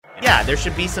Yeah, there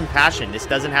should be some passion. This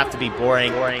doesn't have to be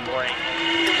boring. You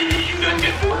guys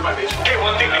get bored by baseball? Hey,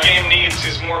 one thing the game needs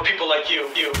is more people like you.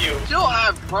 Still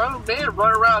have grown men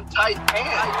run around tight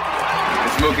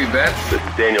pants. It's Mookie Betts.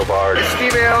 It's Daniel Bard. It's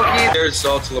Steve Aoki. There's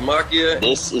Saltalamacchia.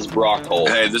 This is Brock Holt.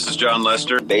 Hey, this is John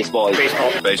Lester. Baseball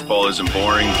isn't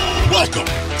boring. Welcome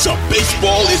to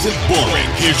Baseball Isn't Boring.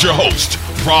 Here's your host,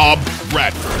 Rob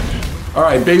Bradford. All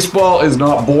right, baseball is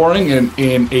not boring,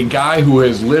 and a guy who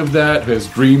has lived that, has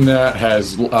dreamed that,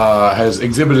 has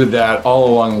exhibited that all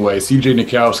along the way. CJ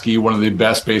Nitkowski, one of the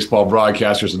best baseball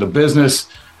broadcasters in the business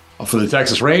for the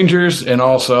Texas Rangers and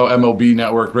also MLB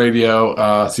Network Radio.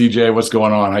 CJ, what's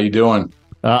going on? How you doing?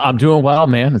 I'm doing well,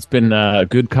 man. It's been a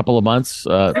good couple of months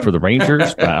for the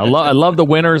Rangers. I love the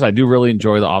winters. I do really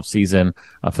enjoy the off season.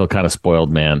 I feel kind of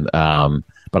spoiled, man.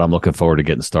 But I'm looking forward to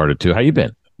getting started too. How you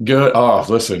been? Good. Oh,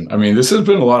 listen, I mean, this has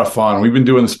been a lot of fun. We've been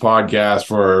doing this podcast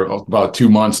for about 2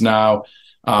 months now.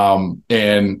 And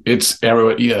it's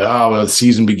when the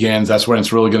season begins, that's when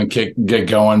it's really going to get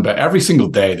going. But every single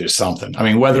day there's something. I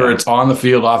mean, whether it's on the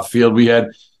field, off the field, we had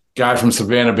guys from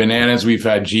Savannah Bananas, we've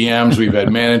had GMs, we've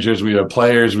had managers, we have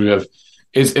players,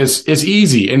 it's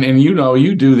easy. And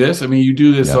you do this. I mean, you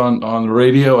do this on the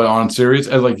radio and on Sirius.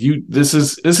 And this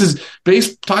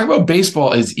is talking about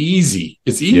baseball is easy.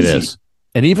 It's easy. It is.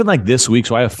 And even like this week,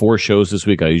 so I have 4 shows this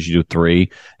week. I usually do 3,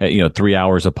 3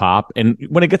 hours a pop. And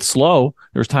when it gets slow,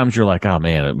 there's times you're like, oh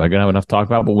man, am I going to have enough to talk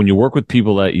about? But when you work with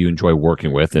people that you enjoy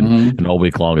working with, and all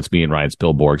week long, it's me and Ryan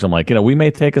Spielborgs, I'm like, we may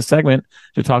take a segment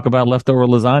to talk about leftover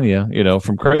lasagna,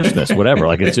 from Christmas, whatever.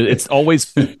 Like it's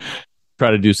always try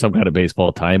to do some kind of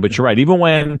baseball time. But you're right. Even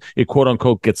when it quote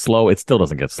unquote gets slow, it still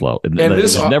doesn't get slow.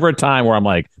 There's never a time where I'm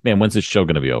like, man, when's this show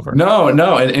going to be over? No.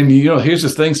 And here's the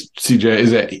thing, CJ, is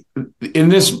that in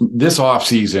this off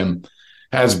season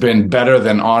has been better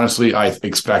than honestly I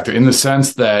expected, in the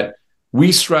sense that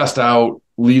we stressed out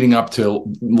leading up to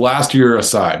last year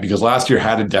aside, because last year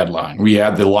had a deadline. We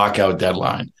had the lockout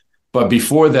deadline. But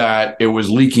before that, it was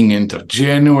leaking into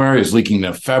January, it was leaking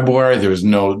into February. There was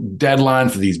no deadline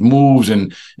for these moves.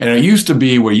 And it used to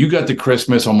be where you got to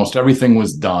Christmas, almost everything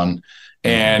was done.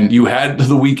 And you had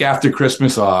the week after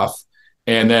Christmas off.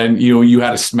 And then, you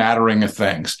had a smattering of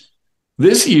things.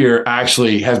 This year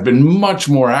actually has been much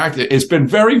more active. It's been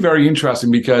very, very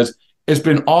interesting because it's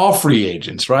been all free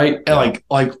agents, right? Yeah.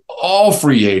 Like all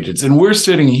free agents. And we're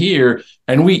sitting here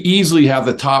and we easily have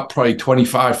the top probably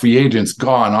 25 free agents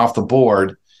gone off the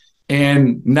board.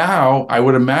 And now I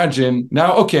would imagine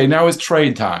now it's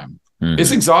trade time.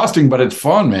 It's exhausting, but it's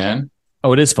fun, man.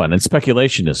 Oh, it is fun. And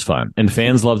speculation is fun. And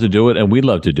fans love to do it. And we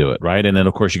love to do it, right? And then,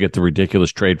 of course, you get the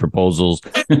ridiculous trade proposals.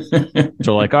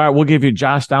 So like, all right, we'll give you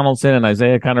Josh Donaldson and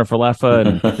Isaiah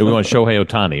Kiner-Falefa, and we want Shohei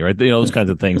Ohtani, right? Those kinds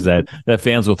of things that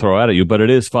fans will throw out at you. But it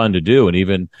is fun to do. And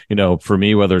even, for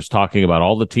me, whether it's talking about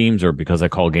all the teams or because I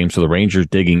call games for the Rangers,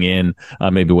 digging in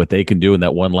maybe what they can do in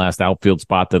that one last outfield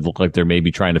spot that look like they're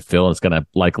maybe trying to fill. And it's going to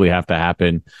likely have to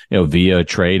happen, via a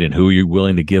trade, and who you're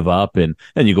willing to give up. And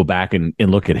then you go back and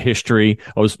look at history.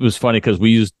 It was funny because we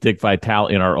used Dick Vitale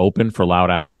in our open for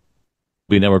Loud Out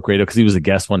Network Radio because he was a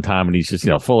guest one time and he's just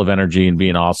full of energy and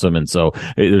being awesome. And so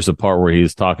there's a part where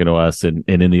he's talking to us and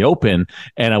in the open,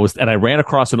 and I ran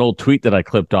across an old tweet that I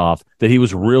clipped off that he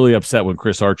was really upset when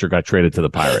Chris Archer got traded to the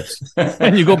Pirates.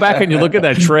 And you go back and you look at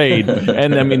that trade,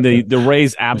 and I mean the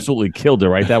Rays absolutely killed it,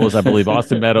 right? That was, I believe,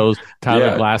 Austin Meadows,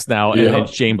 Tyler Glasnow, and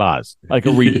Shane Baz. Like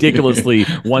a ridiculously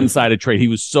one-sided trade. He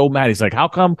was so mad. He's like, how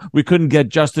come we couldn't get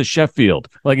Justice Sheffield?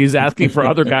 Like he's asking for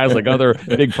other guys, like other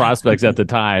big prospects at the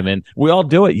time. And we all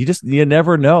do it. You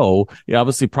never know.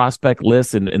 Obviously prospect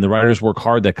lists and the writers work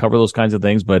hard that cover those kinds of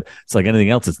things, but it's like anything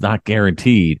else, it's not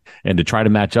guaranteed. And to try to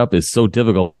match up is so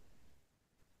difficult.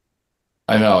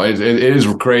 I know it is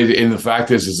crazy. And the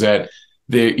fact is that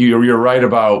you're right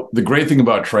about the great thing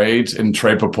about trades and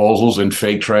trade proposals and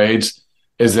fake trades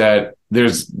is that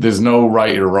there's no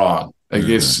right or wrong. Like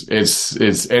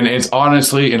it's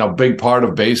honestly, in a big part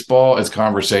of baseball, it's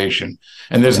conversation,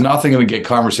 and there's nothing going to get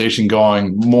conversation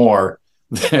going more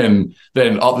than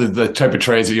all the type of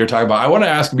trades that you're talking about. I want to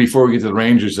ask you before we get to the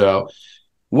Rangers, though,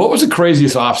 what was the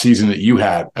craziest offseason that you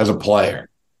had as a player?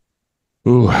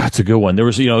 Ooh, that's a good one. There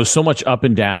was, so much up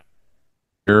and down.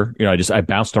 I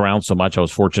bounced around so much. I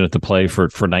was fortunate to play for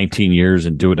 19 years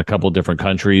and do it in a couple of different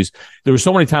countries. There were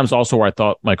so many times also where I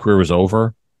thought my career was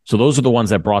over. So those are the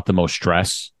ones that brought the most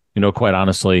stress, quite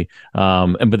honestly.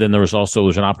 But then there was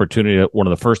an opportunity, one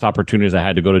of the first opportunities I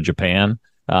had to go to Japan.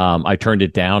 I turned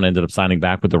it down, ended up signing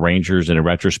back with the Rangers. And in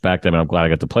retrospect, I'm glad I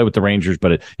got to play with the Rangers,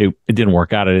 but it didn't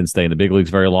work out. I didn't stay in the big leagues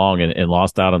very long and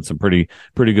lost out on some pretty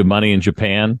good money in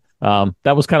Japan.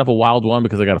 That was kind of a wild one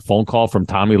because I got a phone call from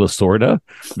Tommy Lasorda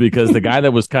because the guy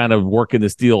that was kind of working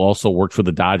this deal also worked for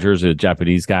the Dodgers, a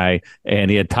Japanese guy, and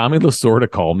he had Tommy Lasorda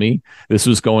call me. This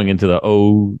was going into the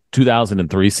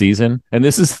 2003 season, and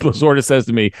this is Lasorda says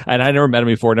to me, and I never met him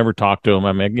before, never talked to him.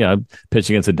 I mean, pitched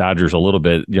against the Dodgers a little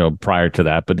bit, prior to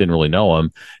that, but didn't really know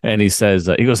him. And he says,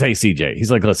 he goes, "Hey, CJ," he's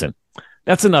like, "Listen,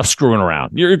 that's enough screwing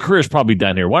around. Your career's probably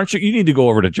done here. Why don't you need to go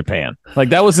over to Japan?" Like,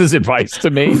 that was his advice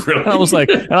to me. Really? And I was like,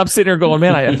 and I'm sitting here going,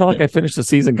 man, I felt like I finished the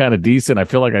season kind of decent. I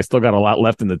feel like I still got a lot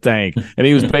left in the tank. And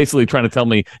he was basically trying to tell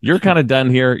me, you're kind of done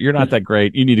here. You're not that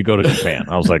great. You need to go to Japan.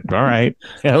 I was like, all right.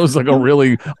 Yeah, it was like a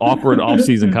really awkward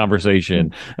off-season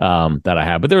conversation that I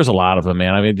had. But there was a lot of them,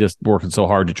 man. I mean, just working so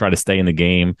hard to try to stay in the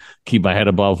game, keep my head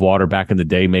above water. Back in the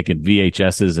day, making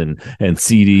VHSs and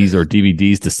CDs or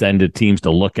DVDs to send to teams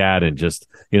to look at and just,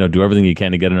 do everything you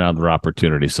can to get another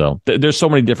opportunity. So there's so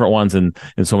many different ones and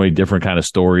so many different kind of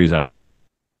stories.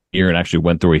 Here and actually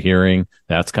went through a hearing.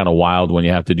 That's kind of wild when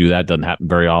you have to do that. Doesn't happen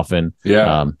very often.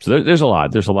 Yeah. So there's a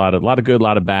lot. There's a lot of good, a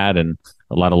lot of bad, and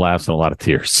a lot of laughs and a lot of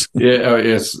tears. Yeah.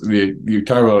 You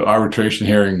talk about arbitration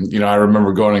hearing. I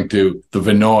remember going to the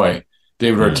Vinoy.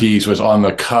 David Ortiz was on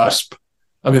the cusp.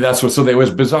 I mean, it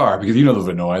was bizarre because the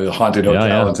Vinoy, the haunted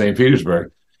hotel in St.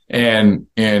 Petersburg. And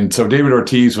so David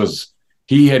Ortiz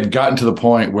he had gotten to the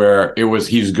point where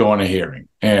he's going to hearing,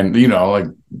 and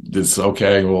it's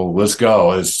okay. Well, let's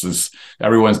go. It's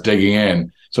everyone's digging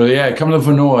in. So yeah, come to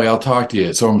Vinoy. I'll talk to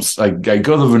you. So I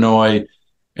go to the Vinoy,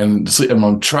 and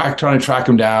I'm trying to track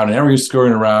him down, and everyone's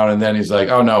screwing around. And then he's like,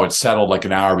 "Oh no, it's settled like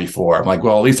an hour before." I'm like,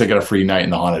 "Well, at least I got a free night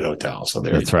in the haunted hotel." So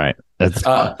that's right. That's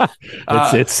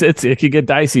it can get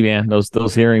dicey, man.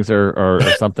 Those hearings are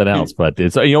something else. But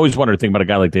you always wonder, think about a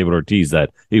guy like David Ortiz, that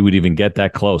he would even get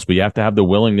that close. But you have to have the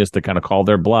willingness to kind of call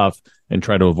their bluff and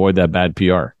try to avoid that bad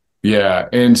PR. Yeah.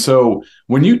 And so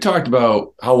when you talked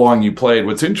about how long you played,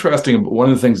 one of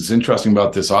the things that's interesting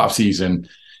about this offseason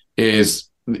is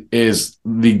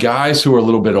the guys who are a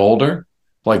little bit older,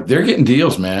 like they're getting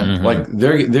deals, man. Mm-hmm. Like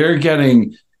they're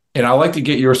getting, and I like to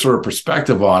get your sort of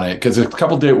perspective on it because there's a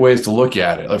couple of ways to look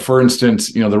at it. Like, for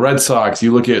instance, the Red Sox,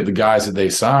 you look at the guys that they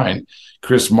signed,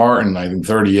 Chris Martin, I think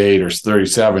 38 or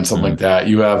 37, something like that.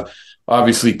 You have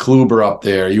obviously Kluber up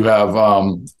there. You have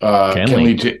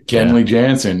Kenley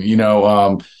Jansen,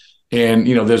 and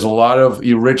there's a lot of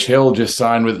Rich Hill just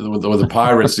signed with the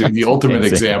Pirates, the ultimate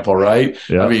example, right?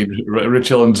 Yeah. I mean, Rich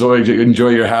Hill enjoy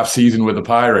your half season with the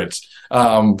Pirates.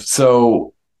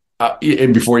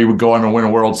 And before you would go on and win a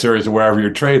World Series or wherever you're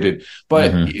traded,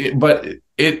 but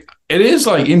it is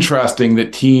like interesting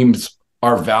that teams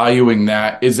are valuing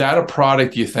that. Is that a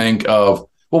product you think of?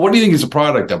 Well, what do you think it's a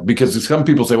product of? Because some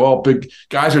people say, well, big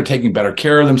guys are taking better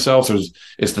care of themselves.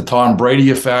 It's the Tom Brady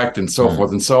effect and so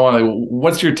forth and so on.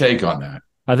 What's your take on that?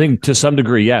 I think to some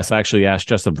degree, yes. I actually asked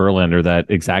Justin Verlander that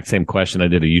exact same question. I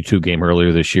did a YouTube game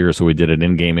earlier this year, so we did an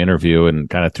in-game interview and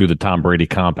kind of threw the Tom Brady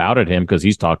comp out at him because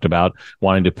he's talked about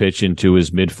wanting to pitch into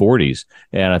his mid-40s.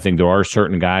 And I think there are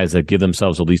certain guys that give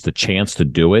themselves at least a chance to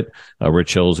do it.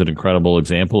 Rich Hill is an incredible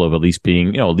example of at least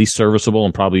being, at least serviceable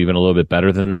and probably even a little bit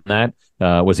better than that.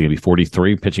 Was he going to be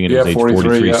 43 pitching into his age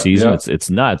 43 season? Yeah. It's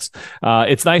nuts.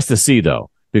 It's nice to see,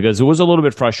 though, because it was a little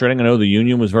bit frustrating. I know the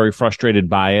union was very frustrated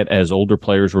by it as older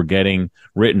players were getting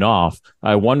written off.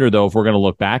 I wonder, though, if we're going to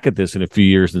look back at this in a few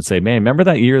years and say, man, remember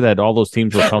that year that all those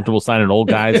teams were comfortable signing old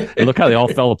guys? And look how they all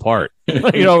fell apart.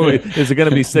 Is it going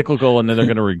to be cyclical and then they're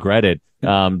going to regret it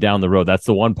down the road? That's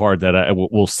the one part that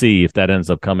we'll see if that ends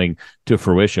up coming to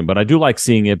fruition. But I do like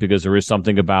seeing it because there is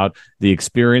something about the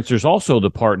experience. There's also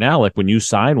the part now, like when you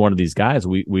sign one of these guys,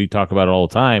 we talk about it all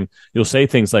the time. You'll say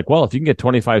things like, well, if you can get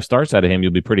 25 starts out of him,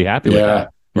 you'll be pretty happy with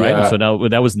that. Right. Yeah. So now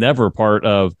that was never part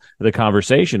of the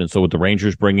conversation. And so with the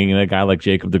Rangers bringing in a guy like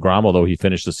Jacob deGrom, although he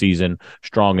finished the season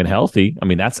strong and healthy, I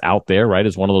mean, that's out there, right?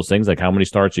 It's one of those things like how many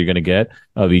starts are you going to get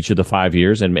of each of the 5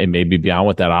 years and maybe beyond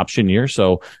with that option year.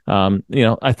 So,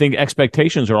 I think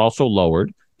expectations are also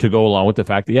lowered to go along with the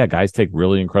fact that, guys take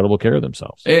really incredible care of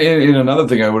themselves. And another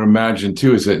thing I would imagine,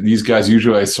 too, is that these guys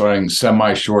usually are signing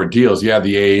semi-short deals. Yeah,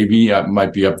 the AAV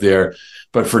might be up there.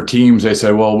 But for teams, they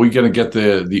say, well, we're going to get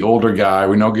the older guy.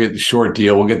 We know get the short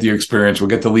deal. We'll get the experience. We'll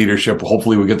get the leadership.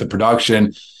 Hopefully we'll get the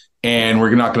production. And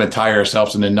we're not going to tie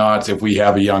ourselves in the knots if we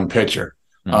have a young pitcher.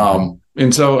 Mm-hmm.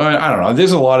 And so, I don't know.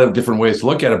 There's a lot of different ways to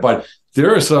look at it. But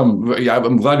there are some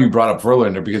I'm glad you brought up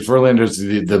Verlander because Verlander is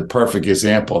the perfect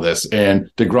example of this.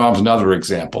 And deGrom's another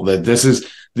example that this is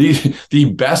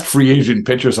the best free agent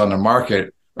pitchers on the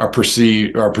market are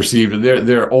perceived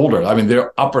they're older. I mean,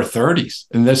 they're upper 30s.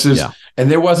 And this is and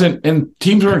there wasn't, and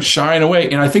teams aren't shying away.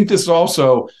 And I think this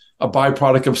also a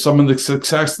byproduct of some of the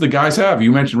success the guys have.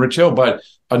 You mentioned Rich Hill, but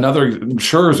another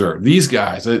Scherzer, these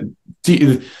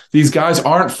guys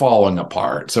aren't falling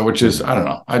apart. So, which is, I don't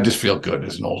know. I just feel good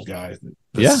as an old guy.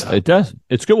 It does.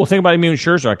 It's good. Well, think about him and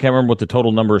Scherzer. I can't remember what the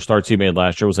total number of starts he made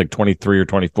last year. It was like 23 or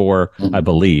 24, I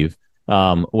believe,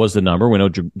 was the number. We know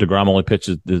DeGrom only pitched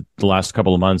the last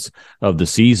couple of months of the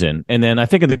season. And then I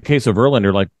think in the case of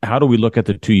Verlander, like, how do we look at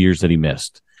the 2 years that he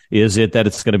missed? Is it that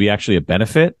it's going to be actually a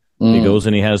benefit? He goes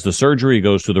and he has the surgery. He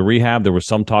goes to the rehab. There was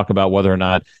some talk about whether or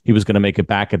not he was going to make it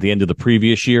back at the end of the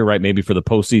previous year, right? Maybe for the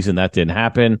postseason. That didn't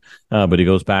happen. But he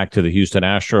goes back to the Houston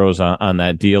Astros on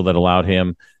that deal that allowed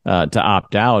him to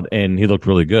opt out, and he looked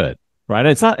really good, right?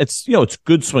 It's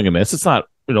good swing and miss. It's not,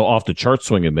 off the chart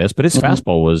swing and miss, but his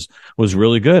fastball was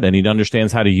really good, and he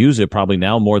understands how to use it probably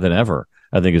now more than ever.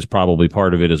 I think is probably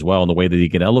part of it as well, in the way that he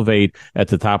can elevate at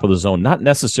the top of the zone, not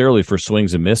necessarily for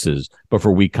swings and misses, but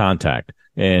for weak contact,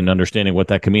 and understanding what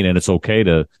that can mean. And it's okay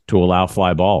to allow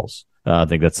fly balls. I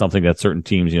think that's something that certain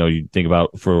teams, you think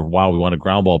about for a while. We wanted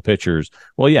ground ball pitchers.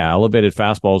 Well, yeah, elevated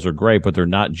fastballs are great, but they're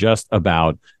not just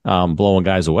about blowing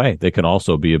guys away. They can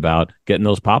also be about getting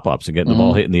those pop-ups and getting the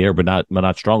ball hit in the air, but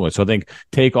not strongly. So I think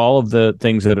take all of the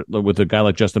things that with a guy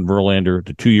like Justin Verlander,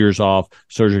 the 2 years off,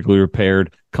 surgically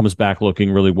repaired, comes back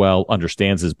looking really well,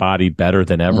 understands his body better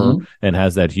than ever, and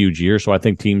has that huge year. So I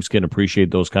think teams can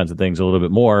appreciate those kinds of things a little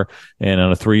bit more. And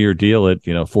on a 3-year deal at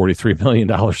 $43 million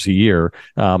a year,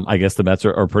 I guess the Mets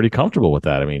are pretty comfortable with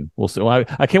that. I mean, we'll see. Well,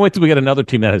 I can't wait till we get another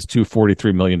team that has two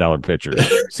 $43 million pitchers.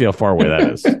 See how far away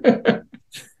that is.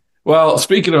 Well,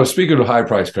 speaking of high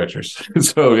price pitchers,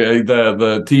 so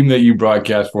the team that you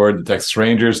broadcast for, the Texas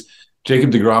Rangers,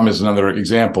 Jacob deGrom is another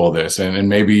example of this, and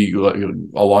maybe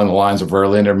along the lines of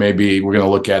Verlander, maybe we're going to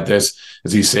look at this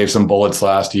as he saved some bullets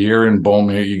last year, and boom,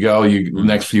 here you go. The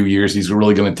next few years, he's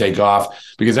really going to take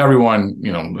off, because everyone,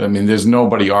 there's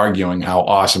nobody arguing how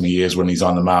awesome he is when he's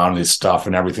on the mound, his stuff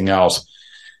and everything else.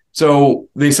 So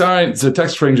the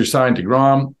Texas Rangers signed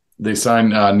deGrom, they signed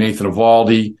Nathan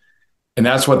Eovaldi, and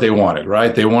that's what they wanted,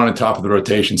 right? They wanted top of the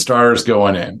rotation starters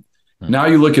going in. Now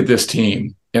you look at this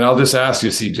team. And I'll just ask you,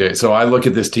 CJ. So I look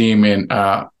at this team, and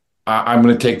I'm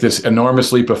going to take this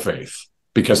enormous leap of faith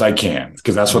because that's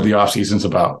what the offseason's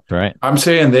about. Right. I'm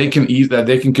saying they can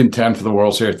contend for the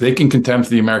World Series. They can contend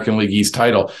for the American League East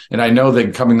title. And I know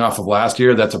that coming off of last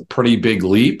year, that's a pretty big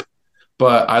leap.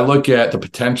 But I look at the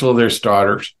potential of their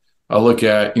starters. I look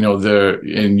at,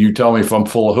 and you tell me if I'm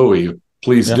full of hooey,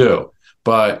 please do.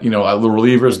 But, the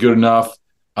reliever is good enough.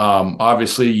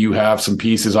 Obviously, you have some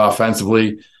pieces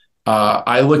offensively.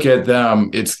 I look at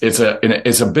them. It's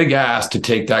a big ask to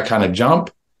take that kind of jump,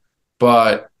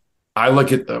 but I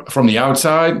look at from the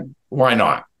outside. Why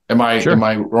not? Am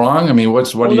I wrong? I mean,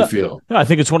 what do you feel? No, I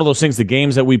think it's one of those things. The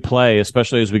games that we play,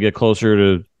 especially as we get closer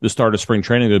to the start of spring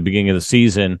training, the beginning of the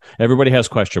season, everybody has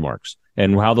question marks,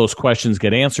 and how those questions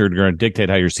get answered are going to dictate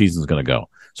how your season's going to go.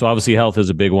 So obviously health is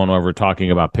a big one when we're talking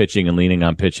about pitching and leaning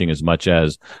on pitching as much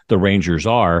as the Rangers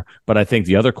are. But I think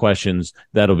the other questions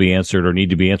that'll be answered or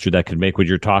need to be answered that could make what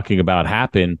you're talking about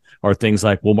happen are things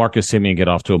like, will Marcus Semien get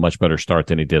off to a much better start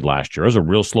than he did last year? It was a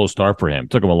real slow start for him. It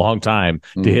took him a long time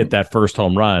to hit that first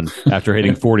home run after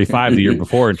hitting 45 the year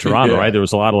before in Toronto, right? There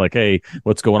was a lot of like, hey,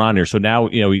 what's going on here? So now,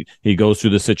 he goes through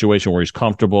this situation where he's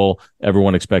comfortable.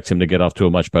 Everyone expects him to get off to a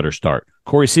much better start.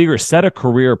 Corey Seager set a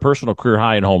personal career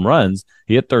high in home runs.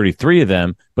 He hit 33 of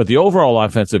them, but the overall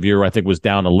offensive year, I think, was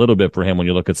down a little bit for him when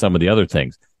you look at some of the other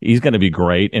things. He's going to be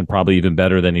great and probably even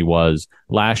better than he was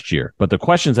last year. But the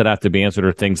questions that have to be answered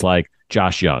are things like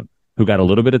Josh Young, who got a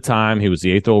little bit of time. He was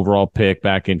the 8th overall pick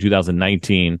back in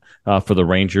 2019 for the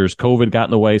Rangers. COVID got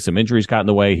in the way. Some injuries got in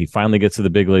the way. He finally gets to the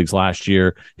big leagues last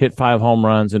year, hit 5 home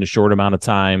runs in a short amount of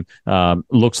time.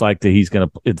 Looks like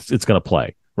that it's going to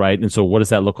play. Right. And so what does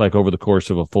that look like over the course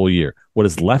of a full year? What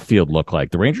does left field look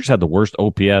like? The Rangers had the worst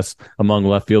OPS among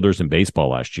left fielders in baseball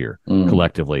last year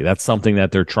collectively. That's something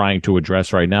that they're trying to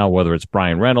address right now, whether it's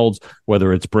Brian Reynolds,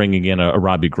 whether it's bringing in a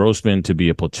Robbie Grossman to be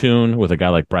a platoon with a guy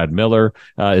like Brad Miller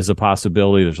is a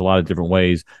possibility. There's a lot of different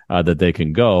ways that they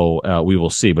can go. We will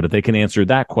see. But if they can answer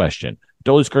that question,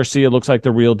 Adolis Garcia looks like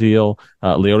the real deal.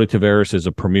 Leody Taveras is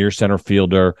a premier center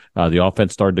fielder. The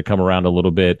offense started to come around a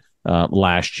little bit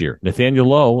last year. Nathaniel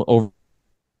Lowe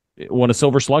won a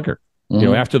Silver Slugger.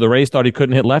 After the Rays thought he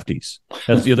couldn't hit lefties.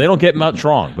 They don't get much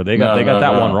wrong, but they got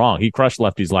that one wrong. He crushed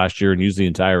lefties last year and used the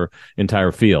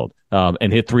entire field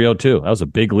and hit 302. That was a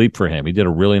big leap for him. He did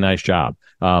a really nice job.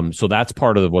 So that's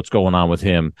part of what's going on with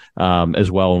him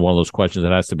as well, and one of those questions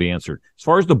that has to be answered. As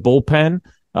far as the bullpen,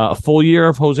 a full year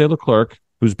of Jose Leclerc,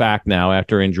 who's back now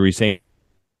after injury.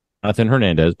 Jonathan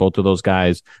Hernandez. Both of those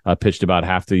guys pitched about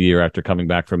half the year after coming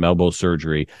back from elbow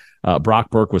surgery. Brock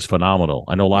Burke was phenomenal.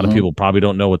 I know a lot of people probably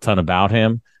don't know a ton about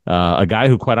him. A guy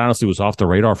who, quite honestly, was off the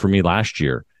radar for me last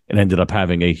year and ended up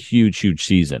having a huge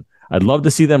season. I'd love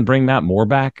to see them bring Matt Moore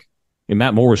back. And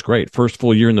Matt Moore was great. First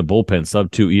full year in the bullpen,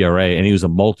 sub-2 ERA, and he was a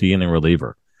multi-inning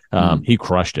reliever. He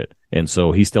crushed it. And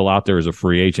so he's still out there as a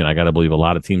free agent. I got to believe a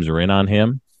lot of teams are in on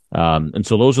him. And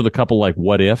so those are the couple like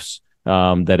what ifs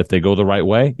that if they go the right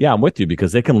way, yeah, I'm with you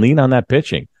because they can lean on that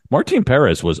pitching. Martin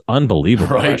Perez was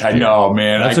unbelievable. Right. I know,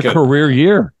 man. That's a career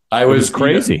year. It was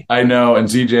crazy. I know. And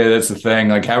CJ, that's the thing.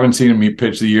 Like, haven't seen him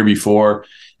pitch the year before.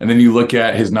 And then you look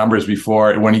at his numbers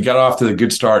before. When he got off to the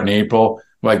good start in April,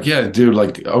 like, yeah, dude,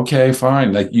 like, okay,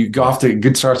 fine. Like, you go off to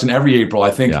good starts in every April.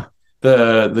 I think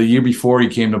the year before he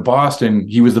came to Boston,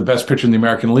 he was the best pitcher in the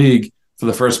American League for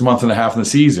the first month and a half of the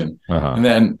season. And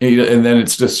then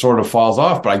it's just sort of falls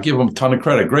off. But I give him a ton of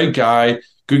credit. Great guy,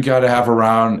 good guy to have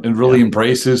around, and really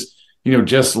embraces,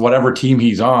 just whatever team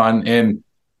he's on.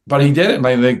 But he did it,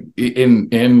 I think,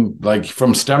 in like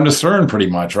from stem to stern, pretty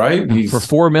much, right? For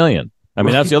 $4 million. I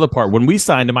mean, that's the other part. When we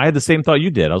signed him, I had the same thought you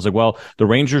did. I was like, well, the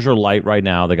Rangers are light right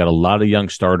now. They got a lot of young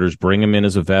starters. Bring him in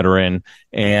as a veteran,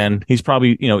 and he's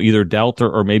probably either dealt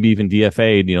or maybe even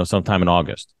DFA'd sometime in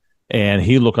August. And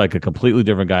he looked like a completely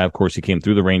different guy. Of course, he came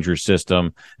through the Rangers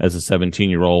system as a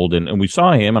 17-year-old, and we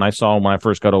saw him, and I saw him when I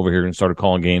first got over here and started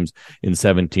calling games in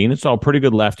 17. It's all pretty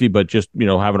good lefty, but just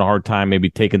having a hard time maybe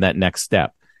taking that next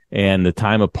step. And the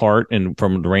time apart and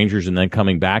from the Rangers and then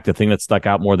coming back, the thing that stuck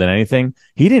out more than anything,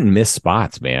 he didn't miss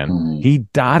spots, man. He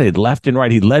dotted left and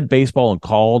right. He led baseball and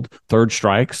called third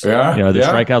strikes.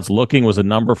 Strikeouts looking was a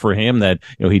number for him that,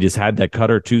 he just had that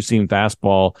cutter two-seam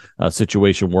fastball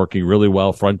situation working really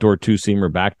well. Front door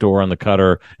two-seamer, back door on the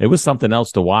cutter. It was something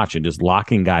else to watch and just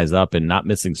locking guys up and not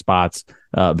missing spots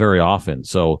very often.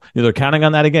 So they're counting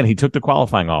on that again. He took the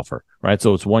qualifying offer, right?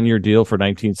 So it's 1-year deal for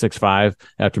 $19.65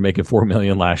 after making $4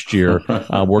 million last year.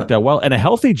 Worked out well. And a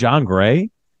healthy John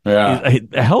Gray. A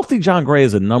healthy John Gray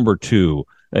is a number 2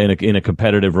 in a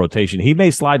competitive rotation. He may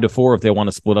slide to 4 if they want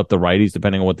to split up the righties,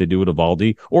 depending on what they do with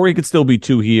Eovaldi, or he could still be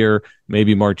 2 here.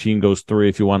 Maybe Martin goes 3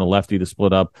 if you want a lefty to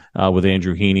split up with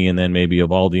Andrew Heaney, and then maybe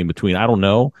Eovaldi in between. I don't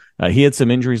know. He had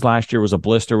some injuries last year. Was a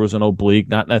blister, was an oblique.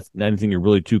 Not anything you're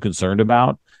really too concerned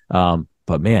about.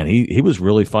 But man, he was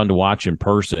really fun to watch in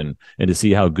person and to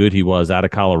see how good he was out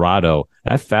of Colorado.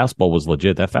 That fastball was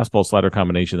legit. That fastball slider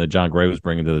combination that John Gray was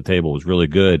bringing to the table was really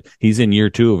good. He's in year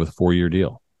 2 of a 4-year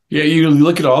deal. Yeah, you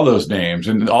look at all those names,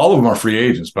 and all of them are free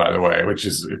agents, by the way, which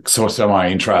is so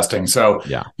semi-interesting. So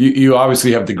you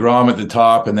obviously have DeGrom at the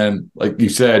top, and then, like you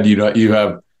said, you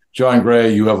have John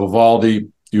Gray, you have Eovaldi,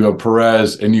 you have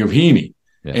Perez, and you have Heaney.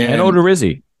 And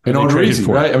Odorizzi. And Odorizzi,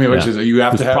 right? I mean, which is you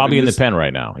have to have probably in the pen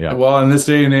right now. Yeah. Well, in this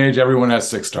day and age, everyone has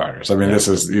 6 starters. I mean, this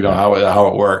is how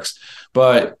it works.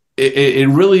 But it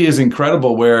really is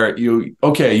incredible where you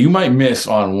might miss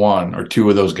on 1 or 2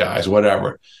 of those guys,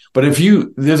 whatever. But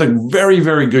there's a very,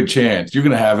 very good chance you're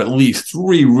going to have at least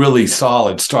 3 really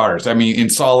solid starters. I mean, in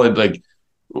solid,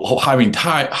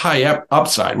 high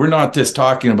upside. We're not just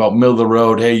talking about middle of the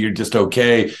road. Hey, you're just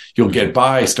okay. You'll get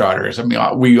by starters. I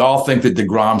mean, we all think that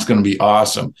DeGrom's going to be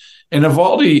awesome. And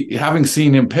Eovaldi, having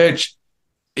seen him pitch,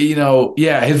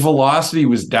 his velocity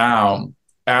was down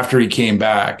after he came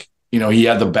back. He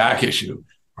had the back issue.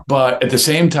 But at the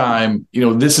same time,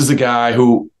 this is a guy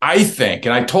who I think,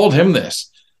 and I told him this,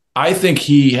 I think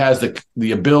he has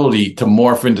the ability to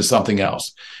morph into something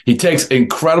else. He takes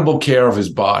incredible care of his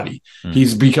body.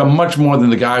 He's become much more than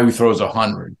the guy who throws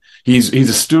 100. He's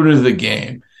a student of the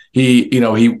game.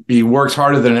 He works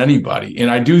harder than anybody.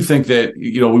 And I do think that,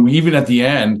 even at the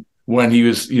end when he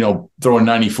was, throwing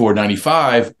 94,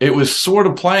 95, it was sort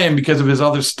of playing because of his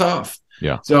other stuff.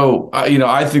 Yeah. So,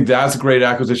 I think that's a great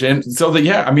acquisition. And so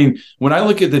when I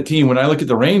look at the team, when I look at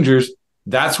the Rangers,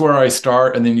 that's where I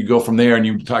start, and then you go from there, and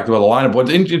you talked about the lineup.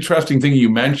 What's an interesting thing you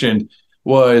mentioned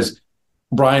was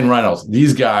Brian Reynolds.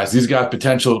 These guys,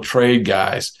 potential trade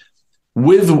guys,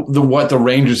 with what the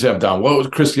Rangers have done,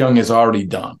 what Chris Young has already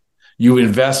done. You've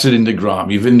invested in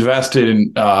DeGrom. You've invested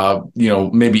in,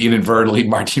 maybe inadvertently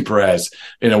Martin Perez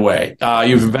in a way.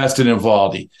 You've invested in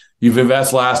Eovaldi. You've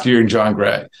invested last year in John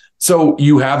Gray. So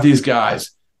you have these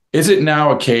guys. Is it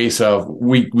now a case of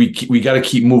we got to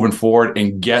keep moving forward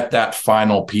and get that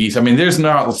final piece? I mean, there's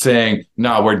not saying,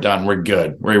 no, we're done, we're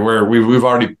good, we've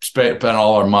already spent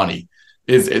all our money.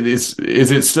 Is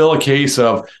it still a case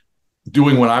of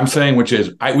doing what I'm saying, which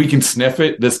is we can sniff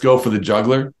it, let's go for the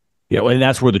juggler? Yeah, well, and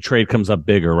that's where the trade comes up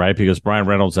bigger, right? Because Brian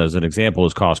Reynolds, as an example,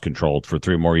 is cost controlled for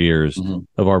 3 more years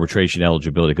of arbitration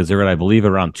eligibility because they're at, I believe,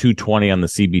 around 220 on the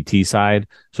CBT side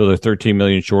So they're $13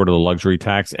 million short of the luxury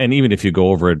tax. And even if you go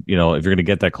over it, if you're going to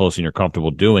get that close and you're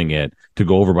comfortable doing it, to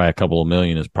go over by a couple of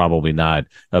million is probably not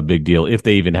a big deal if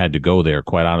they even had to go there,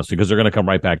 quite honestly, because they're going to come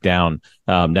right back down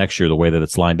next year the way that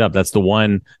it's lined up. That's the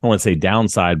one, I don't want to say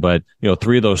downside, but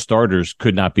 3 of those starters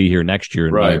could not be here next year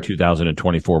in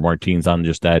 2024. Martine's on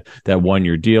just that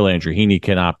 1-year deal. Andrew Heaney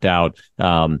can opt out.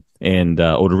 And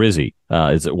Odorizzi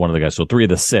is one of the guys. So 3 of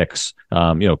the 6,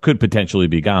 could potentially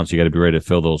be gone. So you got to be ready to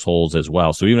fill those holes as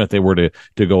well. So even if they were to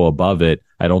go above it,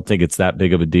 I don't think it's that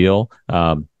big of a deal.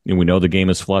 And we know the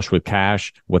game is flush with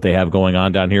cash, what they have going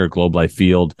on down here at Globe Life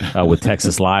Field with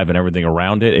Texas Live and everything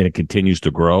around it, and it continues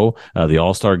to grow. The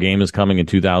All-Star game is coming in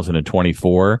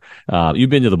 2024. You've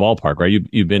been to the ballpark, right?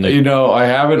 You've been to... I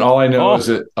haven't. All I know is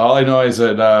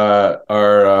that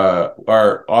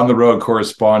our on-the-road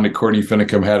correspondent, Courtney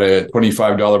Finicum, had a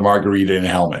 $25 margarita in a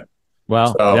helmet.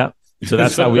 Well, yeah. So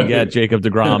that's how we get Jacob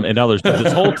deGrom and others. But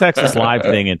this whole Texas Live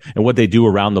thing and what they do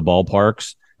around the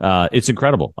ballparks, it's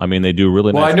incredible. I mean, they do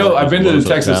really nice. Well, I know I've been to the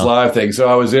Texas Live thing, so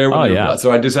I was there.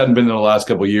 So I just hadn't been in the last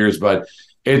couple of years, but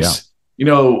it's,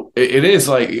 it is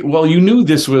like, well, you knew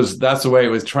that's the way it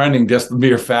was trending. Just the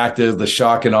mere fact is the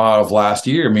shock and awe of last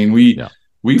year. I mean,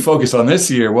 we focus on this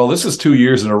year. Well, this is 2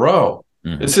 years in a row.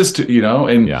 Mm-hmm. It's just,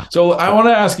 so I want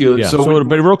to ask you. Yeah. So,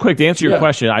 but real quick, to answer your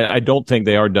question, I don't think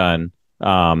they are done.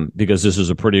 Because this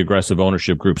is a pretty aggressive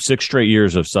ownership group. 6 straight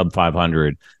years of sub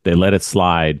 500. They let it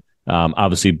slide.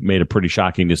 Obviously made a pretty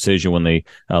shocking decision when they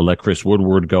let Chris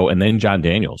Woodward go, and then John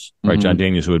Daniels, right? Mm-hmm. John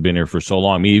Daniels, who had been here for so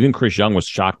long. I mean, even Chris Young was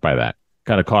shocked by that.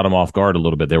 Kind of caught him off guard a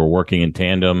little bit. They were working in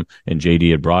tandem, and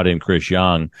JD had brought in Chris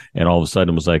Young, and all of a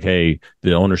sudden was like, hey,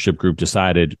 the ownership group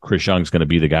decided Chris Young's going to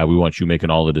be the guy. We want you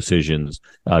making all the decisions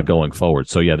going forward.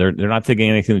 So, yeah, they're not taking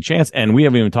anything to chance. And we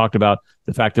haven't even talked about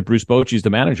the fact that Bruce Bochy's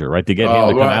the manager, right? To get him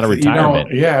to come out of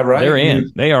retirement. Right. They're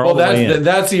in. They are all the way in.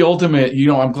 That's the ultimate,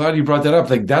 I'm glad you brought that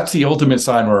up. Like, that's the ultimate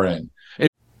sign we're in.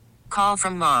 Call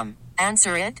from mom.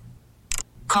 Answer it.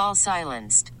 Call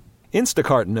silenced.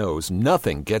 Instacart knows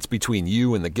nothing gets between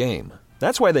you and the game.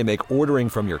 That's why they make ordering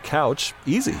from your couch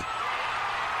easy.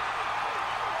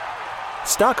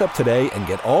 Stock up today and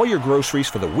get all your groceries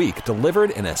for the week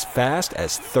delivered in as fast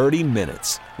as 30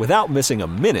 minutes without missing a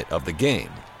minute of the game.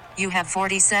 You have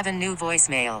 47 new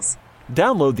voicemails.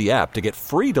 Download the app to get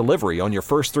free delivery on your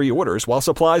first 3 orders while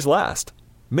supplies last.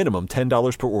 Minimum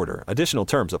 $10 per order. Additional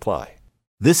terms apply.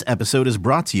 This episode is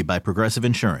brought to you by Progressive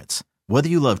Insurance. Whether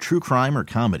you love true crime or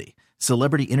comedy,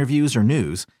 celebrity interviews or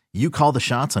news, you call the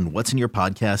shots on what's in your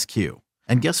podcast queue.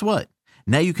 And guess what?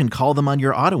 Now you can call them on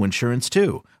your auto insurance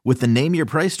too with the Name Your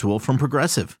Price tool from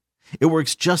Progressive. It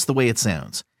works just the way it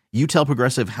sounds. You tell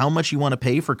Progressive how much you want to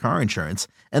pay for car insurance,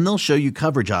 and they'll show you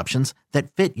coverage options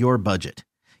that fit your budget.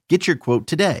 Get your quote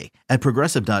today at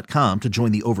Progressive.com to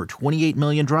join the over 28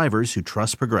 million drivers who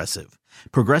trust Progressive.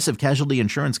 Progressive Casualty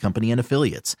Insurance Company and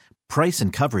Affiliates. Price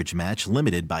and coverage match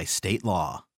limited by state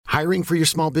law. Hiring for your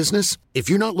small business? If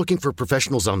you're not looking for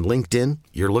professionals on LinkedIn,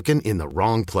 you're looking in the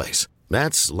wrong place.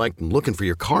 That's like looking for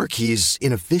your car keys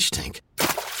in a fish tank.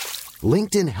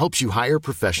 LinkedIn helps you hire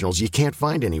professionals you can't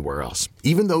find anywhere else,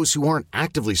 even those who aren't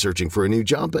actively searching for a new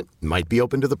job but might be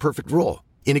open to the perfect role.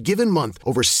 In a given month,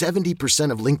 over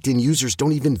 70% of LinkedIn users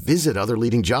don't even visit other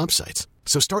leading job sites.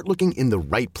 So start looking in the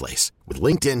right place. With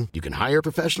LinkedIn, you can hire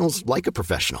professionals like a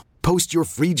professional. Post your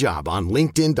free job on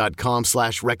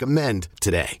linkedin.com/recommend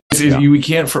today. We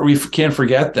can't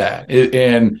forget that.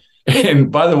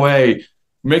 And by the way,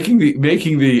 making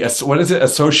the what is it,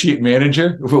 associate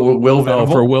manager, Will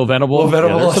Venable? For Will Venable.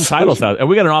 There's some titles out, and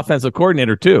we got an offensive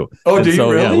coordinator too. Oh, do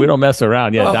you really? Yeah, we don't mess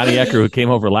around. Yeah, Donnie Ecker, who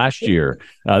came over last year.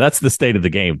 That's the state of the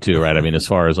game too, right? I mean, as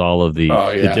far as all of the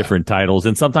different titles,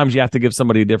 and sometimes you have to give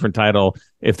somebody a different title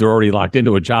if they're already locked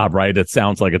into a job, right? It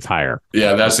sounds like it's higher.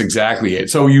 Yeah, that's exactly it.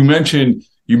 So you mentioned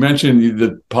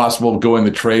the possible going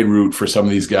the trade route for some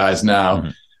of these guys now. Mm-hmm.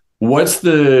 What's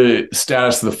the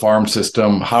status of the farm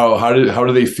system? How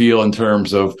do they feel in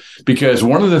terms of, because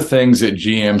one of the things that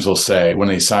GMs will say when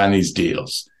they sign these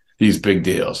deals, these big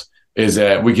deals, is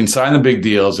that we can sign the big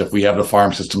deals if we have the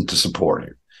farm system to support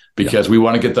it, because we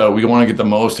want to get the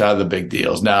most out of the big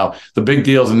deals. Now, the big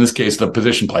deals in this case, the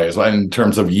position players, in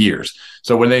terms of years.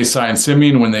 So when they sign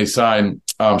Simeon, when they sign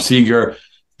Seager,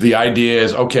 the idea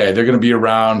is, okay, they're going to be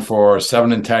around for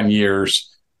 7 and 10 years.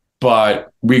 But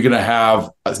we're going to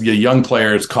have young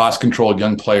players, cost-controlled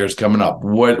young players coming up.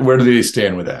 Where do they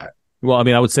stand with that? Well, I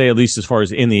mean, I would say at least as far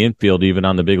as in the infield, even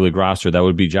on the big league roster, that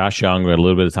would be Josh Young, who had a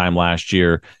little bit of time last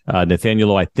year. Nathaniel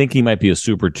Lowe, I think he might be a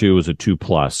Super 2, as a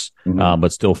 2+,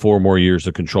 but still 4 more years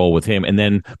of control with him. And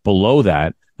then below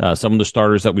that, some of the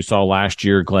starters that we saw last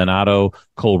year, Glenn Otto,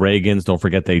 Cole Reagans. Don't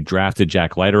forget they drafted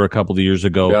Jack Leiter a couple of years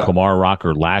ago, Kumar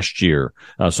Rocker last year.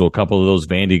 So a couple of those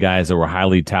Vandy guys that were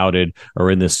highly touted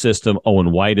are in this system.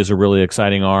 Owen White is a really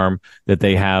exciting arm that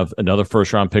they have. Another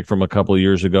first-round pick from a couple of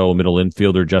years ago, a middle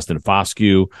infielder, Justin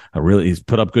Foscue. He's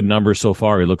put up good numbers so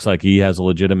far. He looks like he has a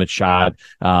legitimate shot,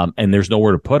 and there's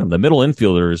nowhere to put him. The middle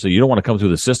infielders, you don't want to come through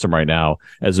the system right now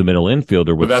as a middle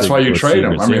infielder. But that's why you trade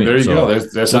him. I mean, there you go.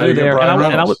 That's how you get Brian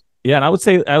Reynolds. And I would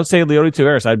say Leody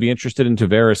Taveras. I'd be interested in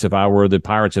Taveras if I were the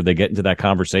Pirates, if they get into that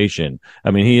conversation.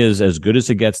 I mean, he is as good as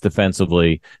it gets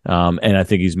defensively, and I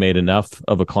think he's made enough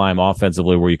of a climb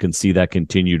offensively where you can see that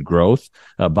continued growth.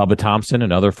 Bubba Thompson,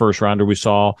 another first rounder we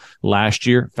saw last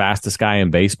year, fastest guy in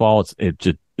baseball.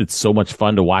 It's so much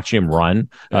fun to watch him run.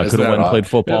 Could have went and played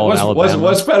football in Alabama.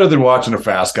 What's better than watching a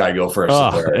fast guy go first?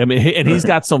 I mean, and he's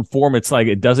got some form. It's like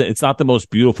it's not the most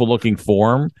beautiful looking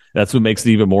form. That's what makes it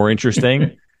even more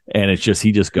interesting. And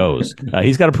he just goes.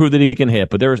 He's got to prove that he can hit,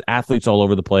 but there's athletes all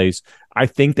over the place. I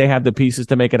think they have the pieces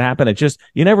to make it happen.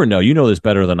 You never know. You know this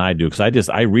better than I do, because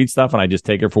I read stuff and I just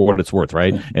take it for what it's worth,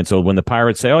 right? And so when the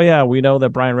Pirates say, oh yeah, we know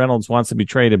that Brian Reynolds wants to be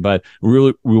traded, but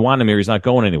we want him here, he's not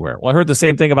going anywhere. Well, I heard the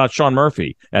same thing about Sean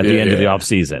Murphy at the end of the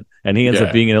offseason, and he ends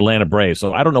up being an Atlanta Brave.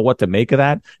 So I don't know what to make of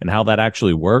that and how that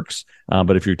actually works.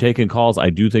 But if you're taking calls,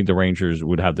 I do think the Rangers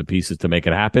would have the pieces to make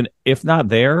it happen. If not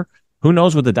there, who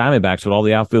knows with the Diamondbacks, with all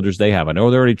the outfielders they have. I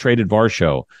know they already traded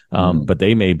Varsho, but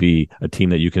they may be a team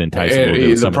that you can entice.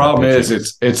 The problem is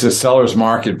it's a seller's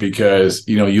market, because,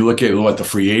 you look at what the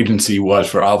free agency was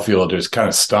for outfielders, kind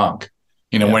of stunk.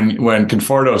 When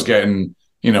Conforto's getting,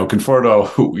 Conforto,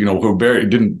 who barely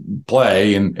didn't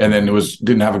play and then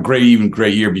didn't have a great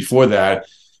year before that,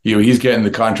 he's getting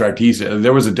the contract.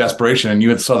 There was a desperation, and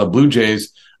you saw the Blue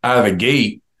Jays out of the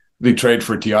gate. They trade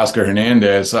for Teoscar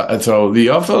Hernandez. So the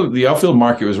outfield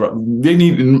market was, they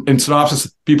need, in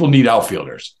synopsis, people need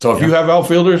outfielders. So if you have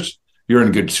outfielders, you're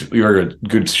in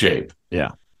good shape. Yeah.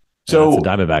 So the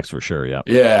Diamondbacks for sure. Yeah.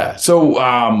 Yeah. So,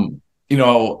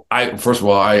 first of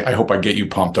all, I hope I get you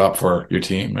pumped up for your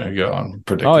team. There you go. I'm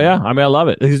predicting. Oh yeah. I mean, I love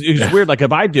it. It's weird. Like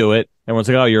if I do it, everyone's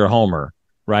like, oh, you're a homer.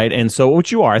 Right. And so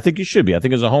what you are, I think you should be. I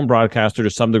think as a home broadcaster, to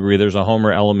some degree, there's a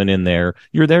homer element in there.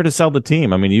 You're there to sell the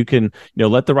team. I mean, you can,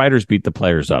 let the writers beat the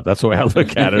players up. That's the way I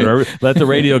look at it. Or let the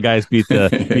radio guys beat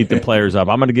the players up.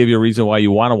 I'm going to give you a reason why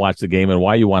you want to watch the game and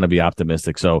why you want to be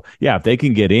optimistic. So yeah, if they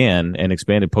can get in and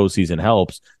expanded postseason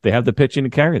helps, they have the pitching to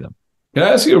carry them. Can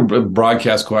I ask you a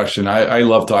broadcast question? I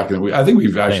love talking. I think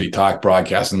we've actually talked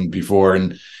broadcasting before,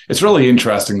 and it's really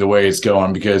interesting the way it's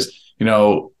going, because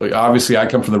obviously I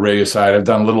come from the radio side. I've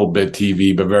done a little bit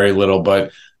TV, but very little.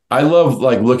 But I love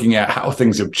looking at how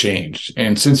things have changed.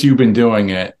 And since you've been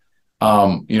doing it,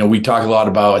 we talk a lot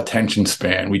about attention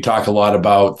span. We talk a lot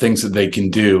about things that they can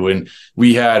do. And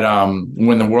we had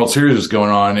when the World Series was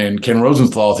going on, and Ken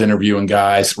Rosenthal was interviewing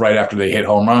guys right after they hit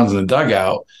home runs in the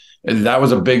dugout. And that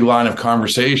was a big line of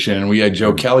conversation. And we had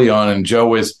Joe Kelly on, and Joe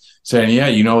was saying,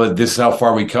 that this is how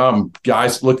far we come.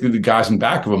 Guys, look at the guys in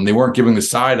back of them. They weren't giving the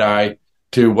side eye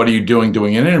to what are you doing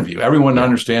an interview. Everyone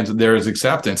understands that there is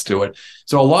acceptance to it.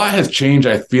 So a lot has changed,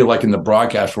 I feel like, in the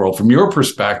broadcast world. From your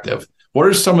perspective, what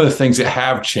are some of the things that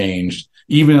have changed,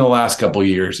 even in the last couple of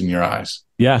years, in your eyes?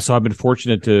 Yeah, so I've been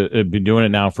fortunate to be doing it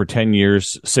now for 10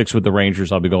 years, 6 with the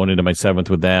Rangers. I'll be going into my 7th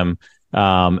with them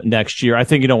next year. I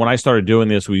think, when I started doing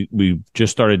this, we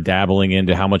just started dabbling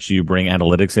into how much do you bring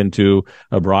analytics into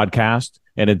a broadcast.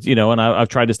 And it's, and I've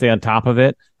tried to stay on top of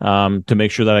it to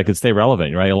make sure that I could stay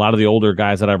relevant, right? A lot of the older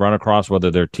guys that I've run across, whether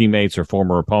they're teammates or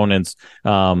former opponents,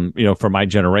 from my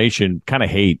generation, kind of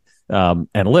hate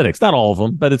analytics. Not all of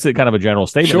them, but it's a kind of a general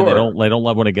statement. Sure. They don't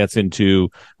love when it gets into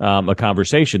a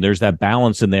conversation. There's that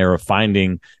balance in there of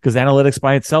finding, because analytics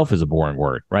by itself is a boring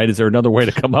word, right? Is there another way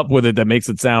to come up with it that makes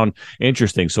it sound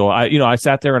interesting? So I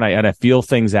sat there and I feel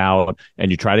things out, and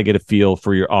you try to get a feel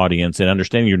for your audience and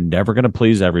understanding you're never going to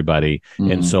please everybody.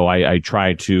 Mm-hmm. And so I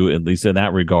try to, at least in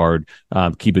that regard,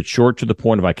 keep it short to the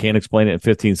point. If I can't explain it in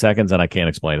 15 seconds, then I can't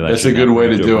explain it. That's a good way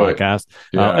to do it.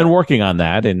 And working on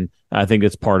that. And I think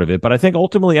it's part of it. But I think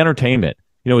ultimately entertainment,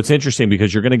 it's interesting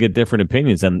because you're going to get different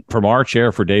opinions. And from our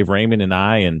chair, for Dave Raymond and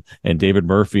I and David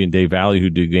Murphy and Dave Valley, who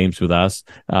do games with us,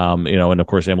 and of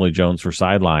course, Emily Jones for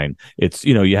Sideline, it's,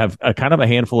 you have a kind of a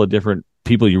handful of different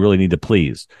people you really need to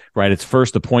please, right? It's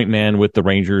first the point man with the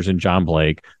Rangers and John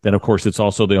Blake. Then, of course, it's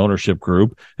also the ownership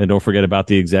group. And don't forget about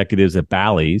the executives at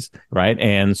Bally's, right?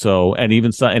 And so,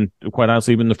 and quite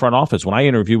honestly, even the front office. When I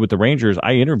interviewed with the Rangers,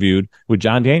 I interviewed with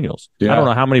John Daniels. Yeah. I don't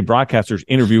know how many broadcasters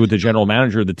interview with the general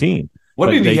manager of the team. What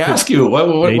did he ask you?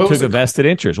 They took a vested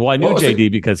interest. Well, I knew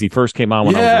JD because he first came on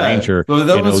when I was a Ranger. Well,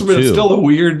 that must have been still a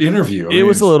weird interview. It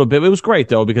was a little bit. It was great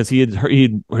though because he'd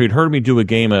heard me do a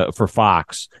game for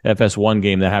Fox FS1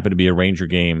 game that happened to be a Ranger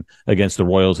game against the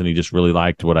Royals, and he just really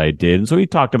liked what I did. And so he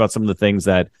talked about some of the things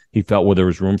that he felt where there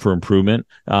was room for improvement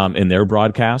in their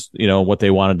broadcast. What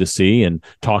they wanted to see, and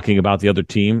talking about the other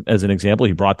team as an example.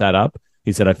 He brought that up.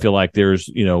 He said, I feel like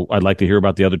I'd like to hear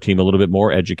about the other team a little bit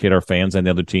more, educate our fans on the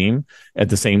other team. At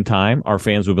the same time, our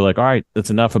fans would be like, all right,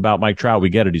 that's enough about Mike Trout. We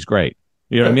get it. He's great.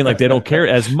 You know what I mean? Like they don't care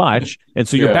as much. And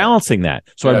so you're balancing that.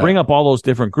 So I bring up all those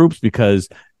different groups because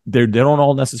they don't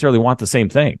all necessarily want the same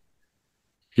thing.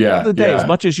 Yeah. At the end of the day, as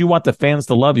much as you want the fans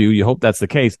to love you, you hope that's the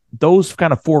case. Those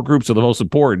kind of 4 groups are the most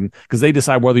important because they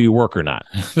decide whether you work or not,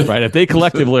 right? If they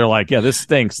collectively are like, yeah, this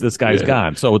stinks, this guy's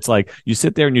gone. So it's like you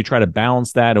sit there and you try to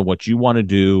balance that and what you want to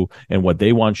do and what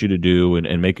they want you to do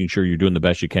and making sure you're doing the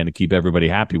best you can to keep everybody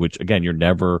happy, which again, you're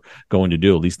never going to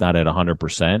do, at least not at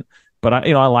 100%. But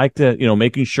I like to,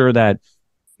 making sure that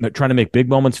trying to make big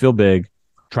moments feel big,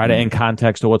 try to add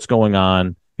context to what's going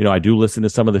on. I do listen to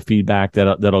some of the feedback that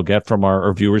I'll get from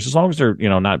our viewers, as long as they're,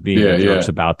 not being jerks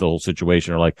about the whole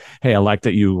situation, or like, hey, I like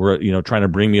that you were, trying to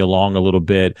bring me along a little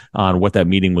bit on what that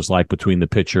meeting was like between the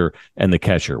pitcher and the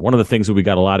catcher. One of the things that we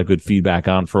got a lot of good feedback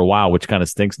on for a while, which kind of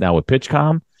stinks now with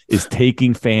PitchCom, is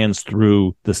taking fans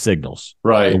through the signals,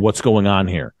 right? What's going on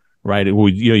here. Right.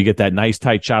 You get that nice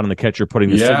tight shot on the catcher putting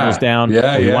the signals down.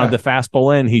 He wanted the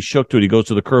fastball in. He shook to it. He goes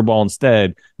to the curveball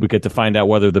instead. We get to find out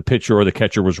whether the pitcher or the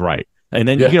catcher was right. And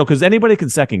then, because anybody can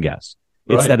second guess.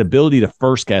 It's that ability to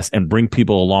first guess and bring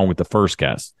people along with the first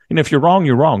guess. And if you're wrong,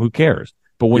 you're wrong. Who cares?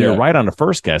 But when you're right on the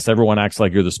first guess, everyone acts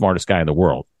like you're the smartest guy in the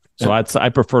world. So I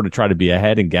prefer to try to be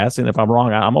ahead and guess. And if I'm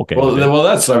wrong, I'm okay. Well,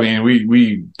 that's,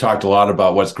 we talked a lot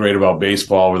about what's great about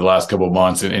baseball over the last couple of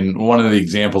months. And one of the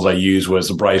examples I used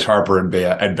was Bryce Harper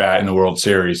at bat in the World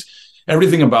Series.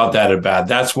 Everything about that at bat,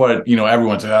 that's what,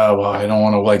 everyone's like, oh, well, I don't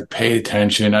want to pay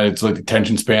attention. It's like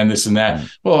attention span, this and that.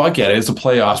 Well, I get it. It's the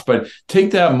playoffs, but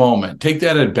take that moment, take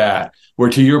that at bat where,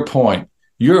 to your point,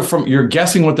 you're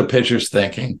guessing what the pitcher's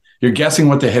thinking. You're guessing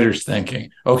what the hitter's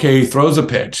thinking. Okay, he throws a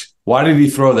pitch. Why did he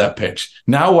throw that pitch?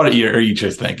 Now what are you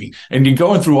just thinking? And you're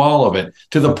going through all of it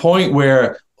to the point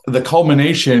where the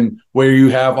culmination, where you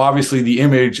have obviously the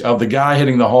image of the guy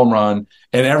hitting the home run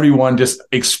and everyone just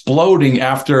exploding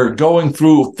after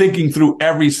thinking through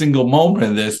every single moment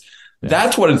of this. Yeah.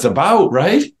 That's what it's about,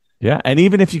 right? Yeah, and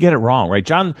even if you get it wrong, right?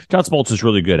 John Smoltz is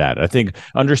really good at it. I think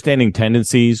understanding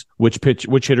tendencies, which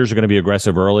hitters are going to be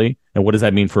aggressive early, and what does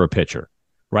that mean for a pitcher,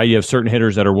 right? You have certain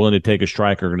hitters that are willing to take a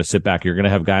strike, are going to sit back. You're going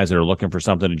to have guys that are looking for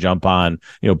something to jump on,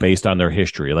 based on their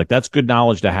history. Like, that's good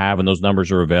knowledge to have, and those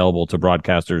numbers are available to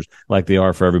broadcasters like they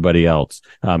are for everybody else.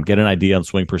 Get an idea on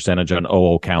swing percentage on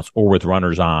 0-0 counts or with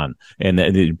runners on,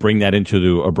 and bring that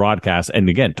into a broadcast. And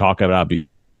again, talk about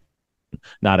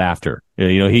not after.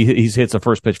 He hits a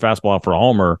first pitch fastball for a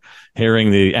homer, hearing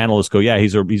the analysts go, yeah,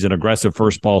 he's an aggressive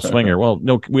first ball swinger. Well,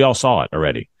 no, we all saw it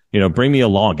already. Bring me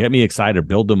along, get me excited,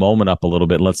 build the moment up a little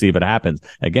bit. Let's see if it happens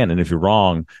again. And if you're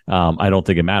wrong, I don't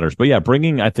think it matters. But yeah,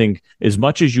 bringing, I think, as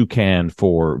much as you can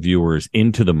for viewers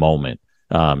into the moment,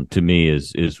 to me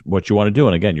is what you want to do.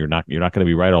 And again, you're not going to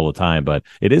be right all the time, but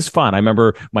it is fun. I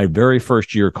remember my very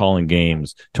first year calling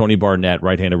games. Tony Barnett,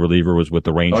 right-handed reliever, was with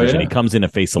the Rangers, and he comes in to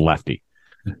face a lefty.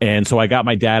 And so I got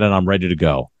my dad and I'm ready to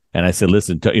go. And I said,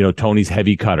 listen, Tony's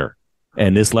heavy cutter,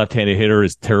 and this left-handed hitter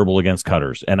is terrible against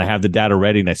cutters. And I have the data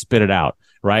ready and I spit it out.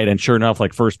 Right. And sure enough,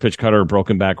 like first pitch cutter,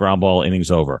 broken back, ground ball, innings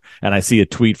over. And I see a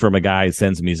tweet from a guy who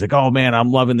sends me. He's like, oh man,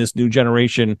 I'm loving this new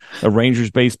generation of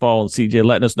Rangers baseball. And CJ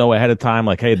letting us know ahead of time,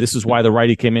 like, hey, this is why the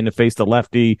righty came in to face the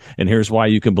lefty. And here's why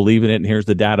you can believe in it. And here's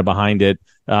the data behind it.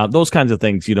 Those kinds of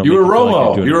things, you were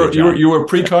Romo. Like you were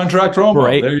pre-contract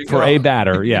Romo for a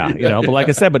batter. Yeah. But like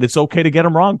I said, but it's okay to get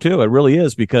them wrong too. It really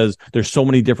is, because there's so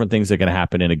many different things that can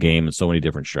happen in a game and so many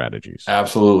different strategies.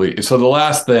 Absolutely. So the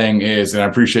last thing is, and I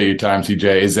appreciate your time,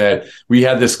 CJ, is that we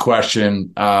had this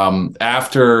question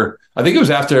after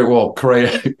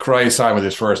Correa signed with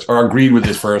his first, or agreed with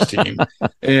his first team.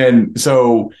 And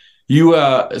so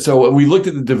so we looked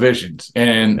at the divisions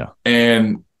and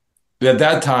at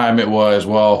that time it was,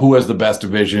 well, who has the best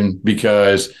division?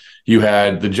 Because you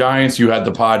had the Giants, you had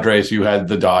the Padres, you had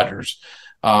the Dodgers.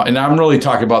 And I'm really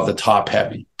talking about the top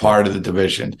heavy part of the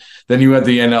division. Then you had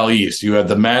the NL East, you had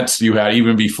the Mets, you had,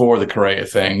 even before the Correa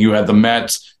thing, you had the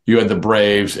Mets, you had the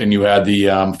Braves, and you had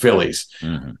the Phillies.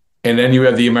 Mm-hmm. And then you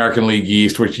have the American League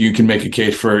East, which you can make a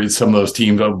case for some of those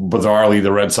teams. Bizarrely,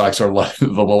 the Red Sox are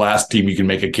the last team you can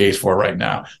make a case for right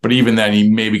now. But even then,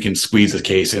 you maybe can squeeze a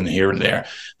case in here and there.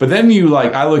 But then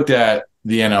I looked at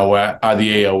the AL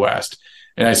West,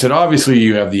 And I said, obviously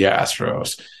you have the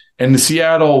Astros. And the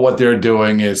Seattle, what they're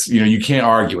doing is, you can't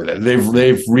argue with it.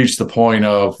 They've reached the point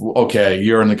of, okay,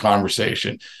 you're in the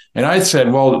conversation. And I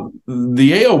said, well,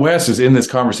 the AL West is in this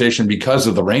conversation because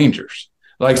of the Rangers.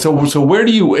 Like, so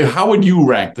how would you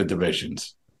rank the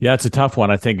divisions? Yeah, it's a tough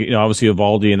one. I think, obviously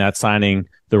Eovaldi and that signing,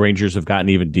 the Rangers have gotten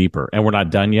even deeper, and we're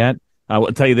not done yet. I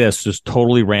will tell you this, just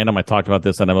totally random. I talked about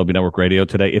this on MLB Network Radio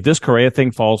today. If this Correa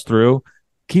thing falls through,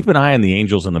 keep an eye on the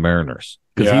Angels and the Mariners,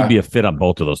 because he'd be a fit on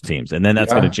both of those teams. And then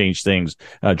that's going to change things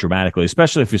dramatically,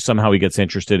 especially if somehow he gets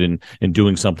interested in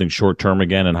doing something short-term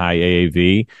again in high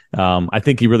AAV. I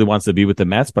think he really wants to be with the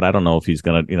Mets, but I don't know if he's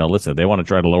going to, listen, if they want to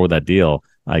try to lower that deal,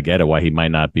 I get it, why he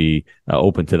might not be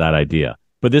open to that idea.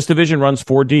 But this division runs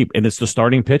 4 deep, and it's the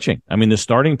starting pitching. I mean, the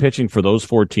starting pitching for those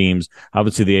 4 teams,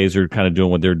 obviously the A's are kind of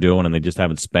doing what they're doing, and they just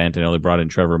haven't spent. I know they brought in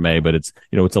Trevor May, but it's,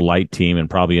 it's a light team and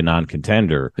probably a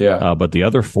non-contender. Yeah. But the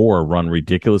other 4 run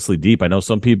ridiculously deep. I know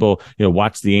some people,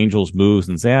 watch the Angels' moves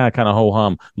and say, kind of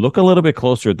ho-hum. Look a little bit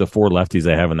closer at the 4 lefties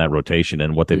they have in that rotation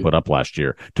and what they put up last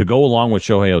year to go along with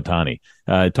Shohei Ohtani.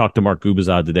 I talked to Mark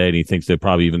Gubicza today, and he thinks they'd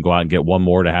probably even go out and get one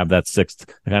more to have that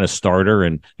 6th kind of starter.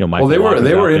 And Michael they were in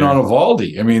there on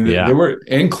Eovaldi. I mean, they were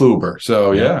in Kluber.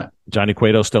 So yeah. Johnny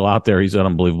Cueto's still out there. He's an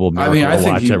unbelievable miracle I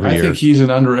think he's an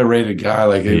underrated guy.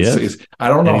 Like I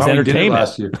don't know how he did it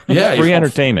last year. Yeah, free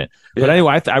entertainment. Yeah. But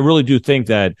anyway, I really do think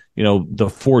that the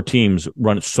 4 teams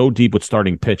run so deep with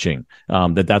starting pitching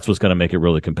that's what's going to make it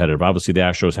really competitive. Obviously, the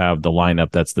Astros have the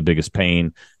lineup that's the biggest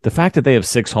pain. The fact that they have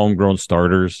 6 homegrown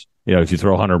starters. If you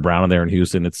throw Hunter Brown in there in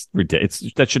Houston, it's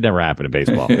that should never happen in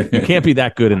baseball. You can't be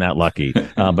that good and that lucky.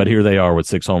 But here they are with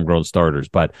 6 homegrown starters.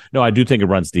 But no, I do think it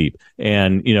runs deep.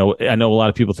 And, I know a lot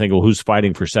of people think, well, who's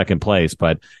fighting for second place?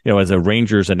 But, as a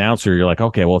Rangers announcer, you're like,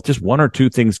 okay, well, if just 1 or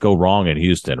 2 things go wrong in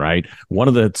Houston, right? One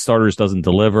of the starters doesn't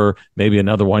deliver. Maybe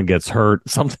another one gets hurt,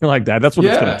 something like that. That's what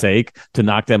it's going to take to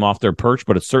knock them off their perch.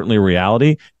 But it's certainly a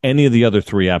reality. Any of the other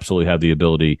 3 absolutely have the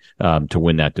ability to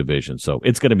win that division. So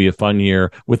it's going to be a fun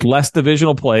year with less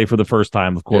divisional play for the first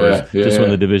time, of course, when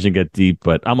the division gets deep,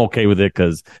 but I'm okay with it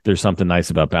because there's something nice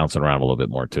about bouncing around a little bit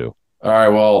more too. All right.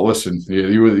 Well, listen,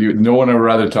 you no one would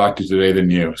rather talk to today than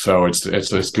you. So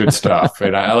it's good stuff.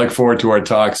 And I look forward to our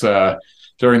talks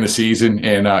during the season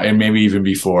and maybe even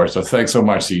before. So thanks so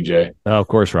much, CJ. Of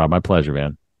course, Rob. My pleasure,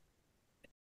 man.